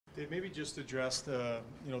Dave, maybe just address the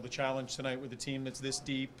challenge tonight with a team that's this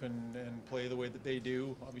deep and play the way that they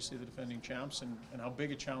do. Obviously, the defending champs, and how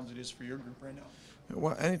big a challenge it is for your group right now.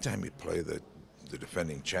 Well, anytime you play the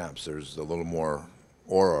defending champs, there's a little more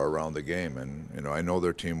aura around the game, and I know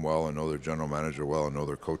their team well, I know their general manager well, I know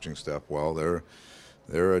their coaching staff well.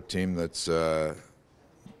 They're a team that's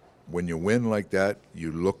when you win like that,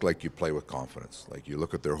 you look like you play with confidence. Like you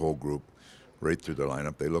look at their whole group, right through their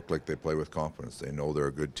lineup, they look like they play with confidence. They know they're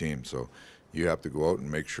a good team, so you have to go out and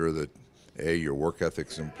make sure that your work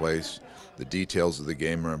ethic's in place, the details of the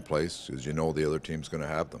game are in place, because you know the other team's going to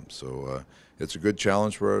have them. So it's a good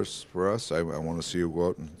challenge for us. I want to see you go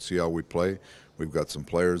out and see how we play. We've got some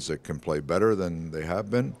players that can play better than they have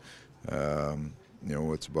been.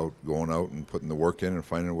 It's about going out and putting the work in and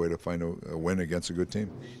finding a way to find a win against a good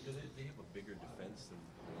team. They have a bigger defense than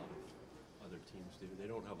a lot of other teams do. They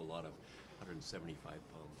don't have a lot of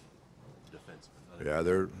 175-pound defensemen. Yeah,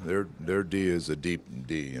 their D is a deep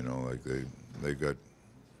D. Like they got.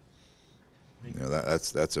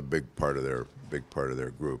 That's a big part of their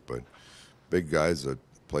group. But big guys that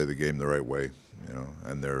play the game the right way.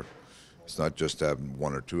 And it's not just having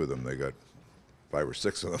one or two of them. They got 5 or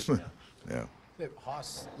 6 of them. Yeah.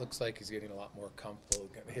 Haas looks like he's getting a lot more comfortable.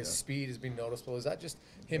 His speed has been noticeable. Is that just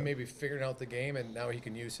him maybe figuring out the game, and now he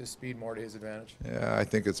can use his speed more to his advantage? Yeah, I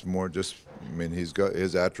think it's more just. He's got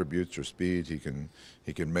his attributes are speed. He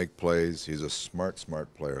can make plays. He's a smart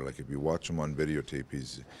player. Like if you watch him on videotape,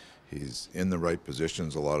 he's in the right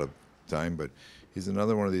positions a lot of time. But he's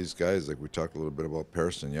another one of these guys. Like we talked a little bit about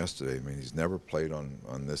Pearson yesterday. He's never played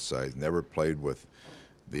on this side. Never played with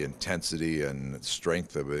the intensity and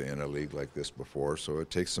strength of it in a league like this before, so it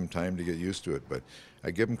takes some time to get used to it. But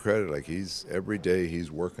I give him credit; like every day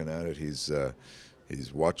he's working at it. He's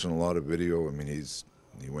watching a lot of video.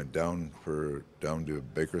 He went down to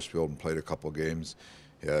Bakersfield and played a couple games.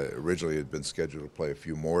 Originally had been scheduled to play a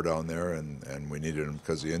few more down there, and we needed him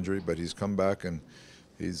because of the injury. But he's come back and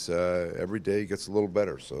he's every day he gets a little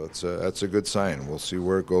better. So that's a good sign. We'll see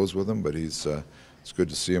where it goes with him, but it's good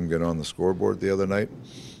to see him get on the scoreboard the other night.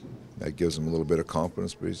 That gives him a little bit of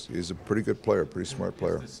confidence, but he's a pretty good player, pretty smart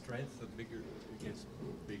player. The strength of against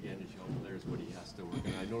big NHL players, what he has to work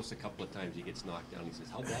on. I noticed a couple of times he gets knocked down. He says,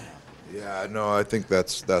 "How'd that happen?" Yeah, no, I think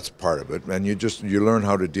that's part of it, and you learn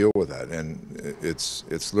how to deal with that, and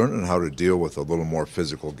it's learning how to deal with a little more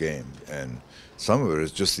physical game, and some of it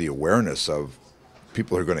is just the awareness of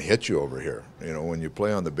people are going to hit you over here. When you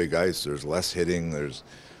play on the big ice, there's less hitting, there's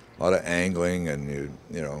a lot of angling, and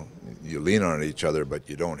you lean on each other, but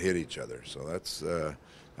you don't hit each other. So that's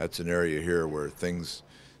an area here where things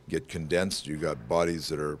get condensed. You got bodies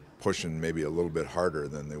that are pushing maybe a little bit harder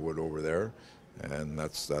than they would over there, and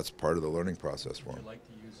that's part of the learning process for him. Would you like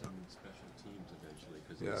to use him in special teams eventually?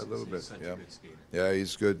 Yeah, a little bit. He's such a good skater. Yeah,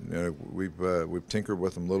 he's good. We've tinkered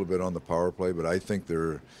with him a little bit on the power play, but I think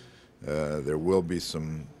there will be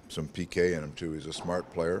some PK in him too. He's a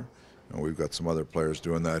smart player. And we've got some other players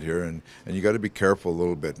doing that here, and you got to be careful a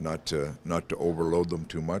little bit not to overload them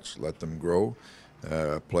too much. Let them grow.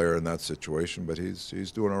 A player in that situation, but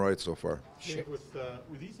he's doing all right so far. Dave,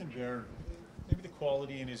 with Ethan Bear, maybe the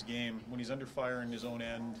quality in his game when he's under fire in his own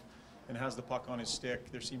end and has the puck on his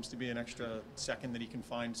stick, there seems to be an extra second that he can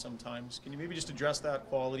find sometimes. Can you maybe just address that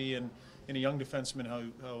quality and in a young defenseman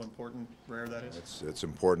how important, rare that is? It's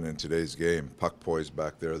important in today's game. Puck poise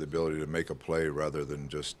back there, the ability to make a play rather than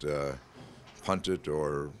just punt it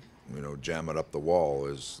or jam it up the wall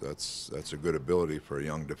that's a good ability for a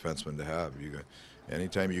young defenseman to have.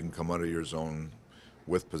 Anytime you can come out of your zone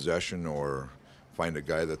with possession or find a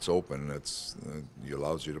guy that's open, it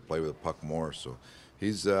allows you to play with the puck more. So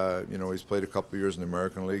he's played a couple of years in the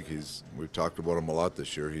American League. We've talked about him a lot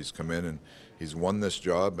this year. He's come in and he's won this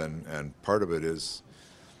job, and part of it is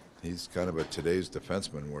he's kind of a today's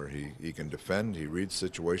defenseman where he can defend, he reads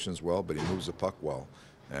situations well, but he moves the puck well.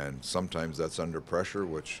 And sometimes that's under pressure,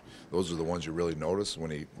 which those are the ones you really notice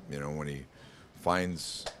when he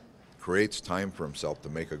creates time for himself to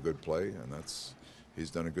make a good play, and he's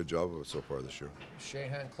done a good job of it so far this year.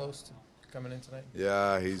 Shahan close to coming in tonight?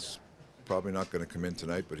 Yeah, he's probably not going to come in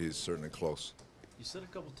tonight, but he's certainly close. You said a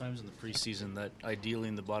couple times in the preseason that ideally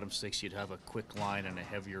in the bottom 6 you'd have a quick line and a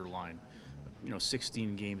heavier line.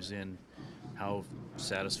 16 games in, how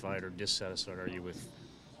satisfied or dissatisfied are you with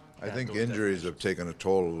I think injuries have taken a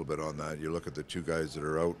toll a little bit on that. You look at the 2 guys that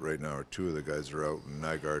are out right now, or 2 of the guys that are out, and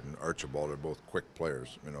Nygaard and Archibald are both quick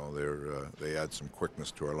players. They add some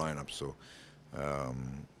quickness to our lineup. So,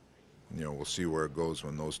 we'll see where it goes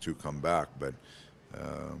when those 2 come back. But,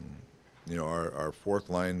 our fourth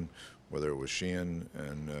line, whether it was Sheehan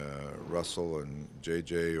and Russell and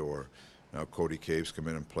JJ or Now Kobe Caves come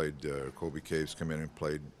in and played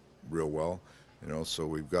real well. So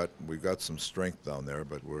we've got some strength down there,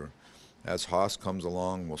 but as Haas comes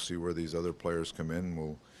along, we'll see where these other players come in.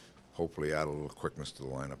 We'll hopefully add a little quickness to the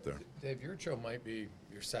lineup there. Dave, Yurcho might be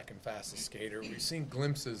your second fastest skater. We've seen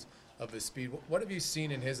glimpses of his speed. What have you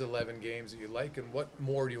seen in his 11 games that you like, and what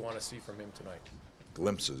more do you want to see from him tonight?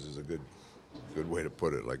 Glimpses is a good way to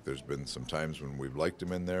put it. Like, there's been some times when we've liked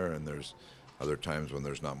him in there, and there's other times when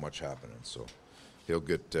there's not much happening. So he'll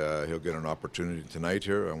get an opportunity tonight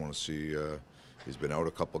here. I want to see. He's been out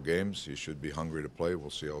a couple games. He should be hungry to play. We'll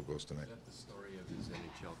see how it goes tonight. Is that the story of his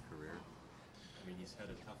NHL career? I mean, he's had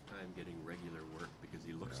a tough time getting regular work because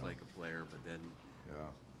he looks like a player, but then. Yeah.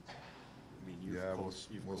 I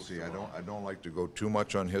mean, We'll see. I don't like to go too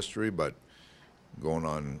much on history, but going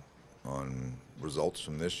on results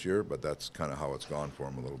from this year. But that's kind of how it's gone for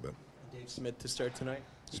him a little bit. Dave Smith to start tonight.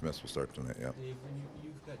 Smith will start tonight. Yeah. Dave, when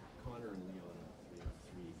you've got Connor and Leon on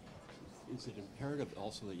 3-on-3, is it imperative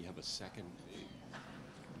also that you have a second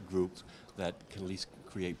group that can at least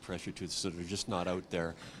create pressure to, so they're just not out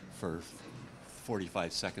there for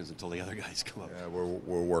 45 seconds until the other guys come up? Yeah,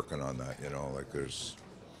 we're working on that. Like there's.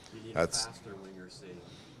 You need That's- a faster winger, say,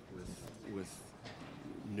 with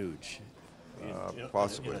Nuge.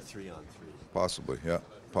 Possibly. In a 3-on-3. Possibly, yeah,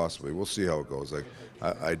 possibly. We'll see how it goes. Like,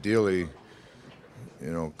 ideally,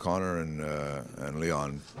 Connor and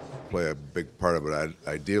Leon play a big part of it.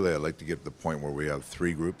 Ideally, I'd like to get to the point where we have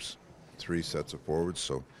 3 groups, 3 sets of forwards.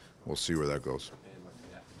 So we'll see where that goes. And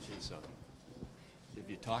Jason, if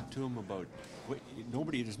you talk to him about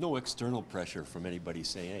there's no external pressure from anybody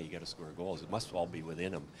saying, hey, you got to score goals. It must all be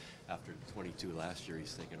within him. After 22 last year,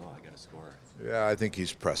 he's thinking, oh, I got to score. Yeah, I think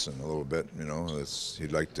he's pressing a little bit.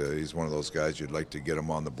 He's one of those guys you'd like to get him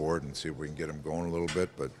on the board and see if we can get him going a little bit.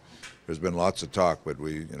 But there's been lots of talk, but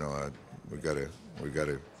we got to.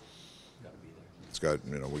 It's got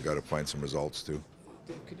we got to find some results too.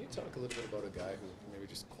 Dave, can you talk a little bit about a guy who maybe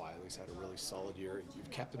just quietly has had a really solid year? You've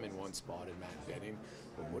kept him in one spot in Matt Benning.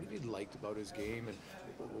 But what have you liked about his game, and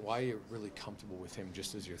why are you really comfortable with him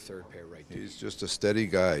just as your third pair right there? He's just a steady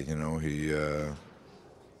guy. He's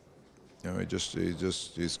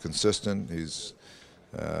consistent. He's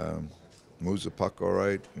moves the puck all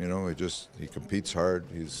right. He competes hard.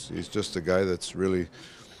 He's just a guy that's really,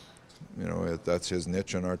 that's his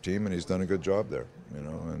niche on our team, and he's done a good job there.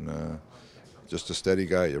 And just a steady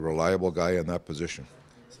guy, a reliable guy in that position.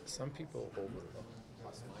 Some people overlook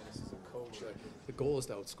plus minus as a coach. The goal is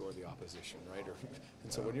to outscore the opposition, right?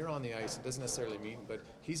 And so when you're on the ice, it doesn't necessarily mean, but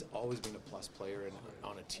he's always been a plus player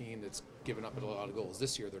on a team that's given up a lot of goals.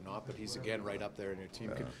 This year they're not, but he's again right up there in your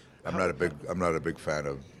team. I'm not a big fan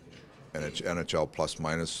of NHL plus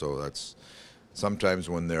minus. So that's sometimes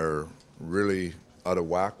when they're really out of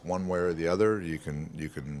whack one way or the other, you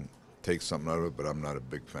can take something out of it. But I'm not a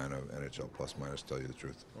big fan of NHL plus minus, to tell you the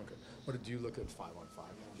truth. Okay. What do you look at 5-on-5?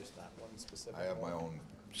 Just that one specific? I have my own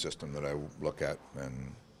system that I look at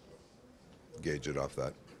and gauge it off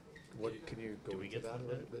that. What can you go into that a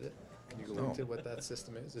little bit? Can you go into what that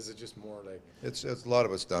system is? Is it just more like? It's a lot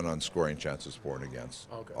of it's done on scoring chances for and against.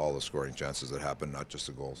 Okay. All the scoring chances that happen, not just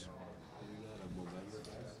the goals.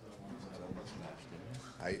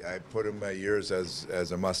 I put in my years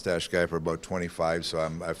as a mustache guy for about 25, so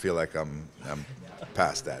I feel like I'm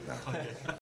past that now.